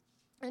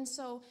 And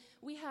so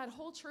we had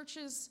whole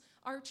churches,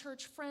 our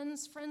church,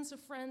 friends of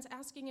friends,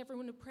 asking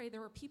everyone to pray.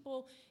 There were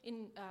people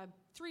in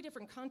 3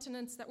 different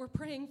continents that were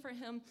praying for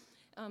him.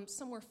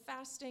 Some were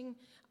fasting,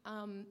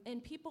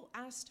 and people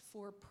asked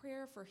for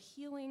prayer for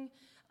healing.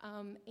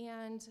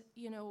 And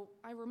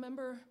I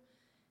remember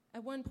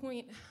at one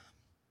point,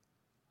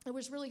 it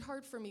was really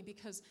hard for me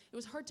because it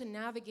was hard to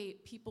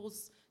navigate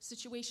people's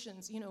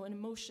situations, and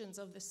emotions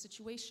of this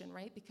situation,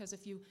 right? Because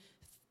if you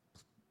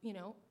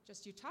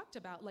talked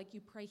about, like,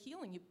 you pray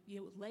healing,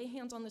 you lay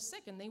hands on the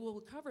sick and they will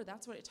recover.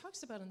 That's what it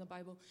talks about in the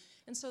Bible.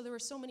 And so there were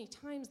so many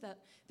times that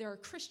there are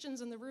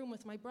Christians in the room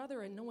with my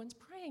brother and no one's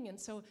praying. And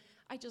so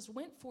I just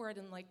went for it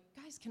and, like,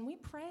 guys, can we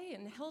pray?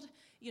 And held,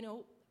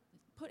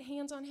 put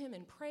hands on him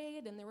and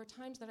prayed. And there were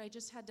times that I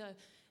just had to,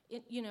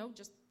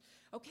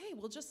 okay,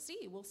 we'll just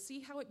see. We'll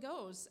see how it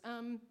goes.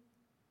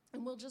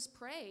 And we'll just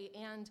pray.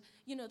 And,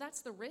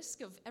 that's the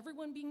risk of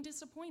everyone being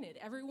disappointed,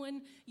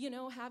 everyone,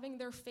 having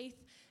their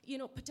faith,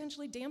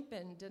 potentially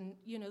dampened. And,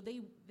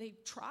 they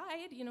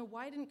tried,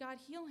 why didn't God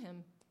heal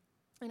him?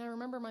 And I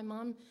remember my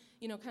mom,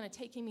 kind of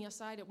taking me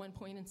aside at one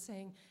point and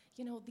saying,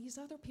 these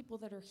other people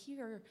that are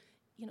here,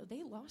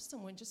 they lost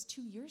someone just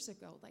 2 years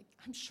ago. Like,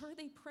 I'm sure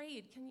they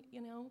prayed. Can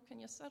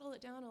you settle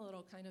it down a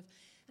little, kind of?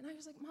 And I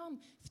was like, Mom,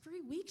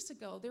 3 weeks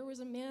ago, there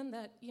was a man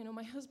that,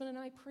 my husband and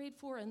I prayed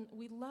for and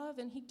we love,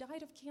 and he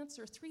died of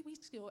cancer 3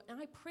 weeks ago. And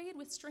I prayed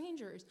with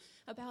strangers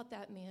about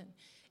that man.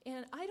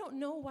 And I don't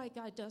know why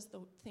God does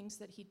the things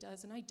that he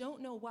does. And I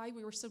don't know why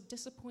we were so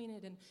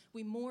disappointed and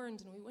we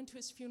mourned and we went to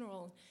his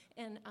funeral.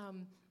 And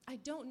I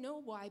don't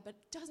know why, but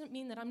it doesn't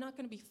mean that I'm not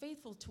going to be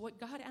faithful to what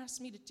God asked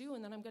me to do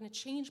and that I'm going to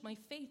change my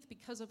faith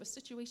because of a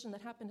situation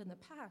that happened in the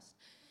past.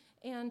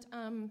 And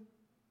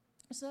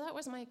so that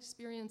was my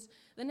experience.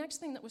 The next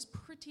thing that was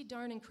pretty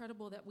darn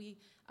incredible that we,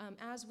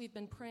 as we've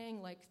been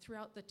praying, like,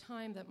 throughout the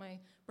time that my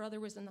brother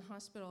was in the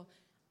hospital,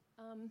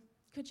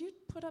 could you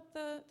put up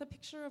the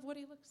picture of what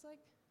he looks like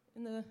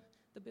in the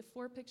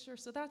before picture?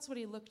 So that's what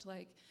he looked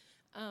like.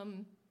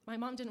 My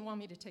mom didn't want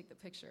me to take the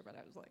picture, but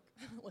I was like,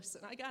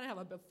 listen, I got to have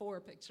a before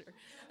picture.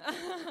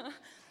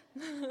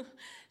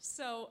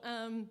 So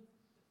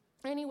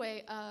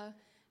anyway,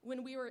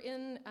 when we were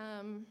in,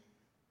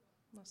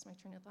 lost my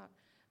train of thought.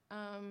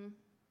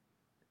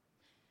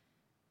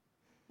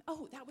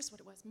 That was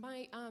what it was.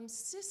 My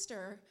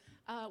sister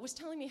was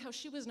telling me how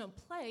she was in a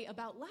play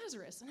about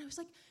Lazarus. And I was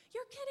like,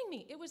 you're kidding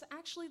me. It was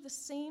actually the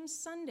same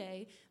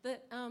Sunday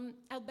that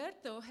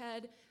Alberto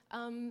had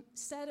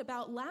said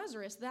about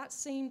Lazarus that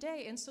same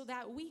day. And so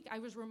that week I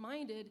was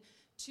reminded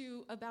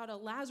about a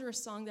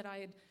Lazarus song that I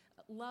had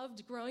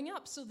loved growing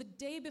up. So the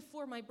day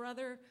before my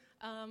brother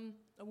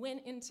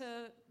went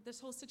into this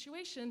whole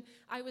situation,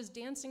 I was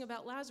dancing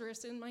about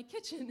Lazarus in my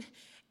kitchen.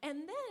 And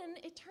then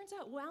it turns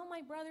out while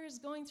my brother is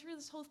going through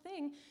this whole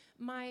thing,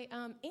 my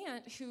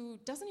aunt, who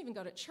doesn't even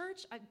go to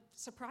church, I'm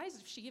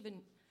surprised if she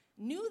even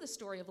knew the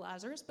story of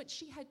Lazarus, but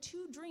she had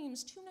 2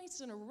 dreams 2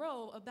 nights in a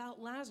row about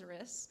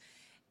Lazarus.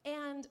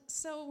 And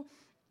so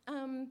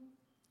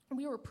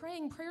we were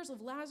praying prayers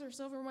of Lazarus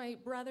over my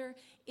brother.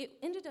 It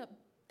ended up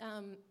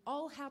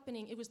all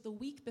happening. It was the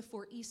week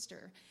before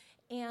Easter.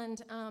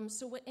 And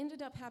so what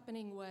ended up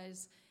happening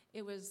was,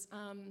 it was,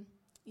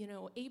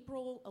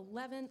 April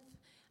 11th.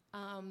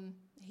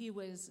 He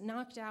was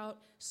knocked out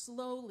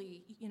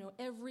slowly.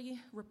 Every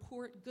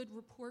report, good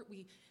report,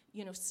 we,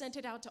 sent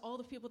it out to all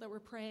the people that were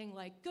praying,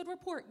 like, good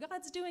report,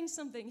 God's doing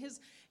something. His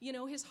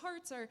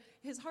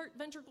heart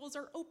ventricles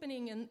are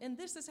opening, and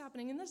this is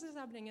happening, and this is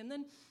happening. And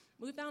then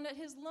we found out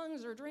his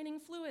lungs are draining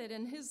fluid,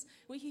 and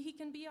he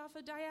can be off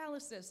of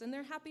dialysis, and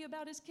they're happy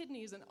about his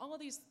kidneys, and all of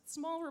these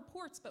small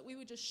reports, but we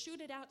would just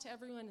shoot it out to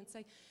everyone and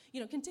say,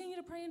 continue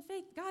to pray in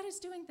faith. God is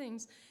doing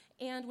things.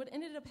 And what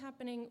ended up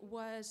happening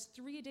was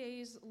 3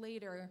 days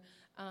later,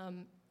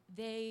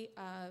 they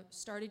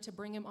started to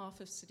bring him off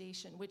of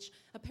sedation, which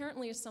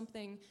apparently is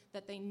something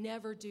that they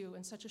never do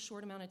in such a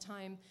short amount of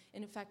time.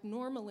 And in fact,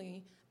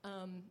 normally,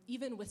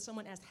 even with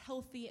someone as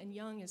healthy and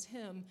young as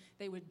him,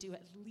 they would do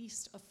at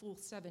least a full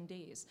 7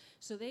 days.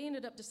 So they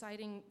ended up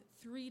deciding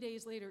 3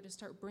 days later to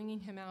start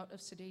bringing him out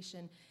of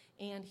sedation.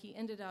 And he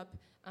ended up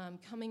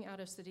coming out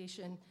of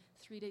sedation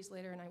 3 days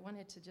later. And I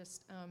wanted to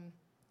just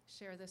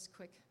share this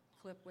quick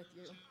clip with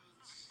you.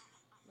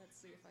 Let's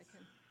see if I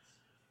can.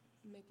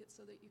 make it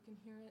so that you can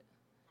hear it.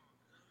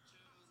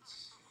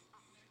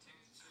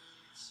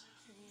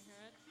 Can you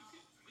hear it?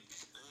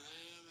 I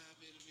am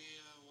happy to be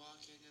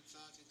walking and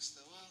talking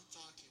still. Well,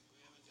 talking. We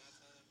haven't got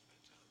to that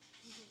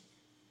point.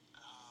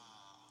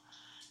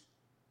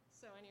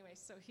 So anyway,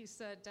 so he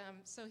said,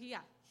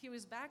 he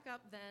was back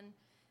up then,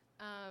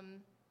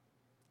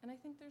 and I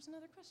think there's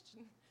another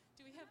question.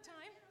 Do we have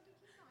time?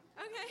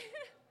 Okay.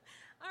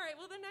 All right.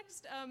 Well, the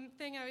next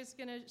thing I was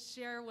going to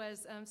share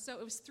was, so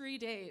it was 3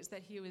 days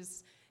that he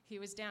was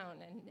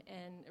down,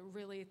 and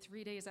really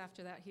 3 days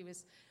after that he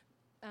was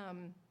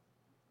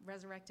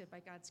resurrected by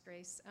God's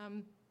grace.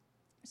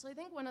 So I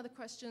think one of the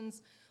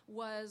questions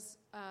was,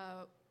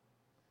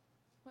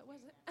 what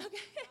was it? Okay.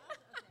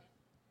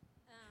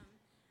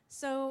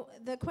 So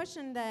the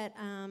question that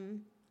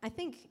I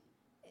think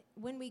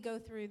when we go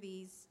through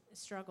these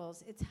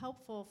struggles, it's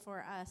helpful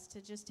for us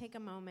to just take a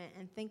moment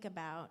and think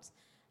about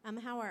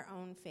how our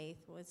own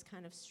faith was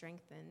kind of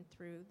strengthened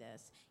through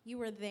this. You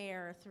were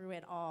there through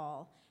it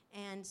all,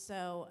 and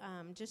so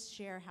just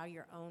share how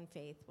your own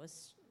faith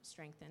was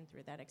strengthened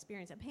through that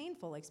experience, a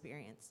painful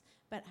experience,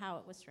 but how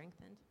it was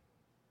strengthened.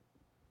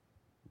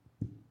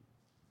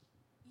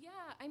 Yeah,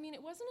 I mean,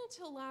 it wasn't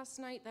until last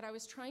night that I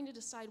was trying to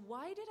decide,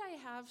 why did I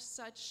have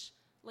such,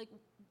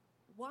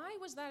 why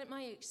was that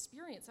my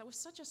experience? That was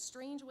such a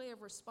strange way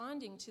of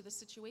responding to the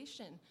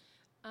situation,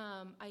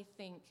 I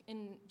think,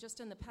 in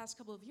the past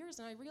couple of years.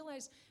 And I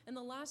realized in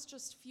the last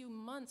just few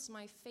months,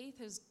 my faith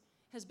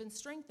has been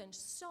strengthened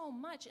so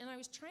much. And I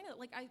was trying to,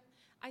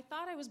 I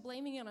thought I was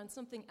blaming it on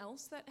something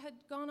else that had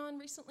gone on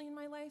recently in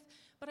my life,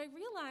 but I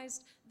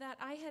realized that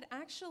I had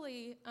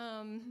actually,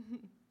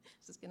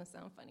 this is going to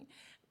sound funny,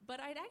 but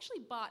I'd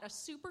actually bought a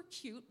super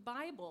cute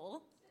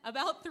Bible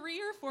about 3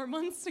 or 4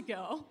 months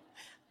ago.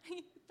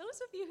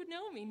 Those of you who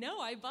know me know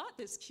I bought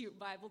this cute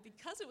Bible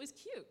because it was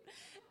cute.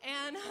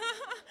 And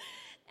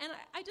and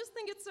I just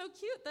think it's so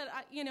cute that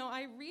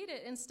I read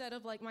it instead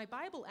of my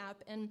Bible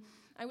app. And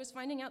I was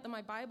finding out that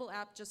my Bible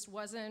app just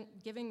wasn't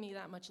giving me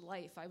that much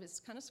life. I was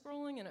kind of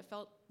scrolling and it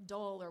felt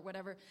dull or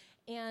whatever.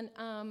 And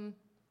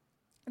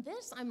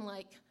this, I'm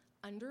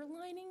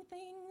underlining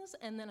things,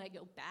 and then I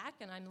go back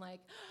and I'm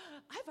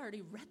I've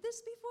already read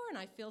this before, and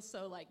I feel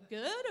so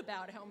good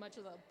about how much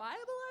of the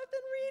Bible I've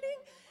been reading.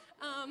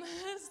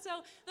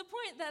 So the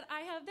point that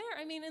I have there,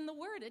 I mean, in the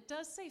Word, it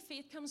does say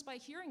faith comes by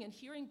hearing, and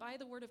hearing by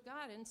the Word of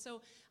God. And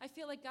so I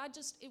feel like God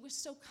it was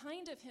so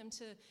kind of Him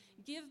to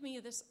give me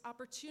this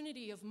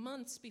opportunity of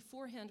months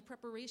beforehand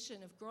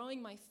preparation of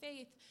growing my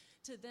faith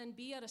to then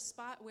be at a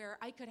spot where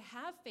I could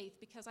have faith,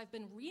 because I've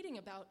been reading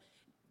about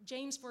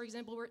James, for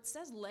example, where it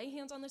says, lay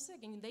hands on the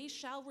sick and they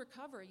shall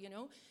recover,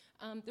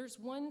 There's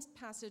one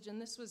passage,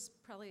 and this was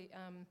probably,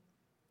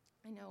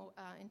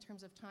 in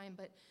terms of time,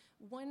 but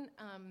one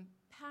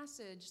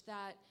passage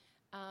that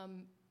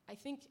I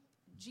think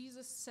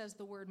Jesus says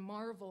the word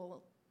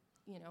marvel,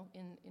 in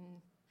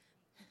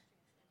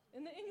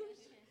the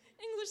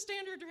English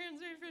Standard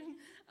Translation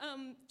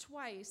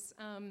twice.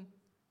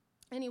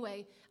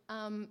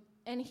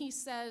 And he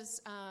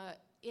says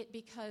it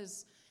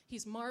because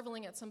he's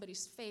marveling at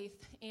somebody's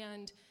faith.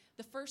 And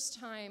the first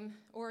time,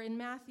 or in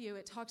Matthew,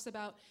 it talks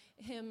about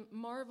him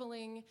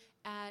marveling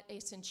at a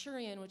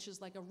centurion, which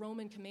is like a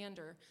Roman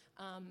commander,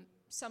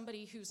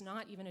 somebody who's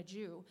not even a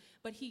Jew.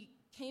 But he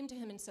came to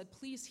him and said,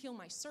 please heal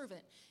my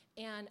servant.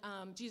 And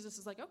Jesus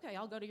is like, okay,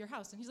 I'll go to your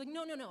house. And he's like,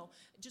 no,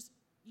 just,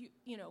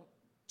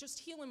 just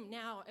heal him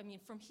now. I mean,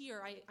 from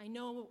here, I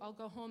know I'll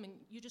go home, and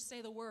you just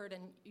say the word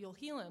and you'll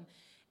heal him.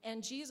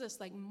 And Jesus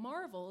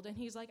marveled, and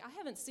he's like, I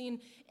haven't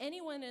seen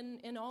anyone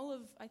in all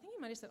of, I think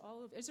he might have said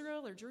all of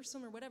Israel or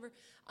Jerusalem or whatever,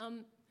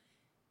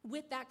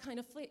 with that kind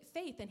of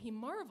faith, and he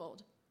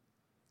marveled.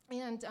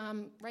 And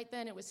right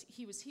then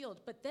he was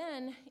healed. But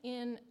then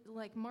in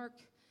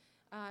Mark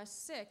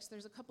 6,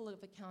 there's a couple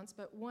of accounts,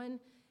 but one,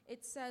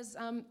 it says,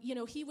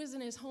 he was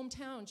in his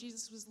hometown.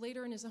 Jesus was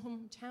later in his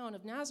hometown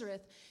of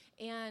Nazareth,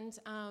 and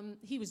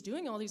he was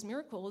doing all these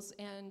miracles,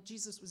 and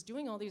Jesus was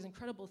doing all these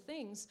incredible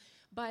things,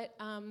 but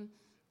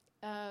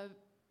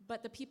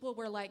the people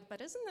were like,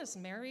 but isn't this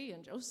Mary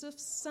and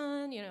Joseph's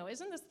son?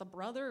 Isn't this the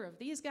brother of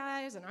these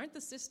guys? And aren't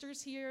the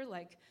sisters here?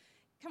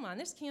 Come on,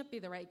 this can't be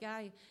the right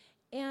guy.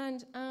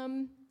 And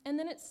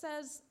then it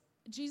says,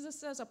 Jesus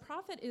says, a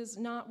prophet is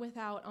not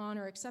without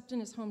honor except in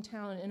his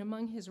hometown and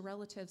among his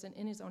relatives and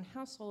in his own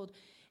household.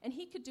 And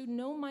he could do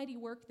no mighty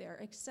work there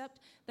except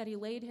that he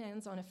laid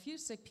hands on a few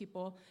sick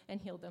people and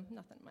healed them.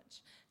 Nothing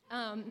much.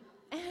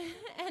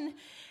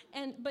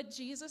 But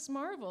Jesus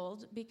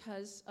marveled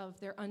because of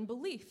their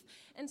unbelief.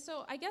 And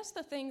so I guess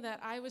the thing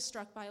that I was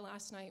struck by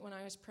last night when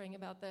I was praying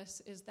about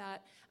this is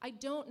that I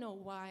don't know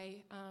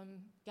why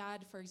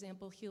God, for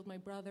example, healed my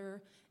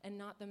brother and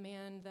not the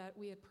man that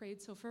we had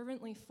prayed so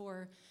fervently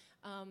for,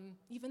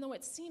 even though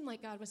it seemed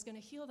like God was going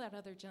to heal that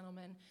other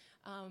gentleman.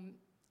 I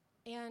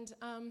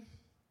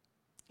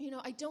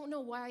don't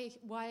know why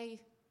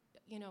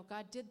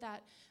God did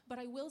that, but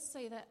I will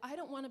say that I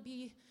don't want to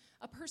be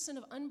a person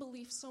of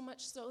unbelief, so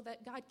much so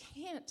that God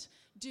can't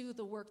do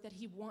the work that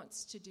he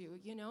wants to do,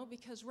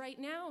 because right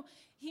now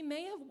he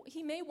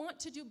may want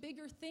to do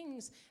bigger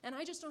things, and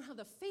I just don't have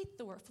the faith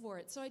for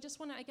it. So I just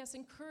want to, I guess,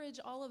 encourage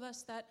all of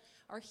us that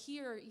are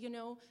here,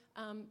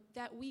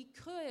 that we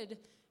could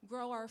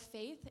grow our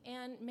faith,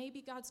 and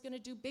maybe God's going to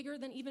do bigger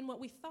than even what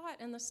we thought,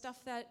 and the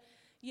stuff that,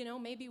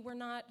 maybe we're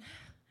not,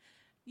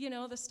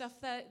 the stuff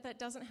that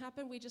doesn't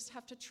happen, we just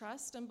have to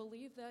trust and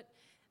believe that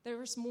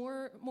there's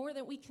more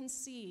that we can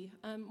see,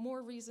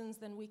 more reasons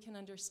than we can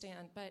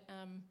understand. But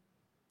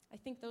I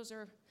think those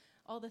are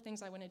all the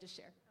things I wanted to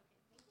share.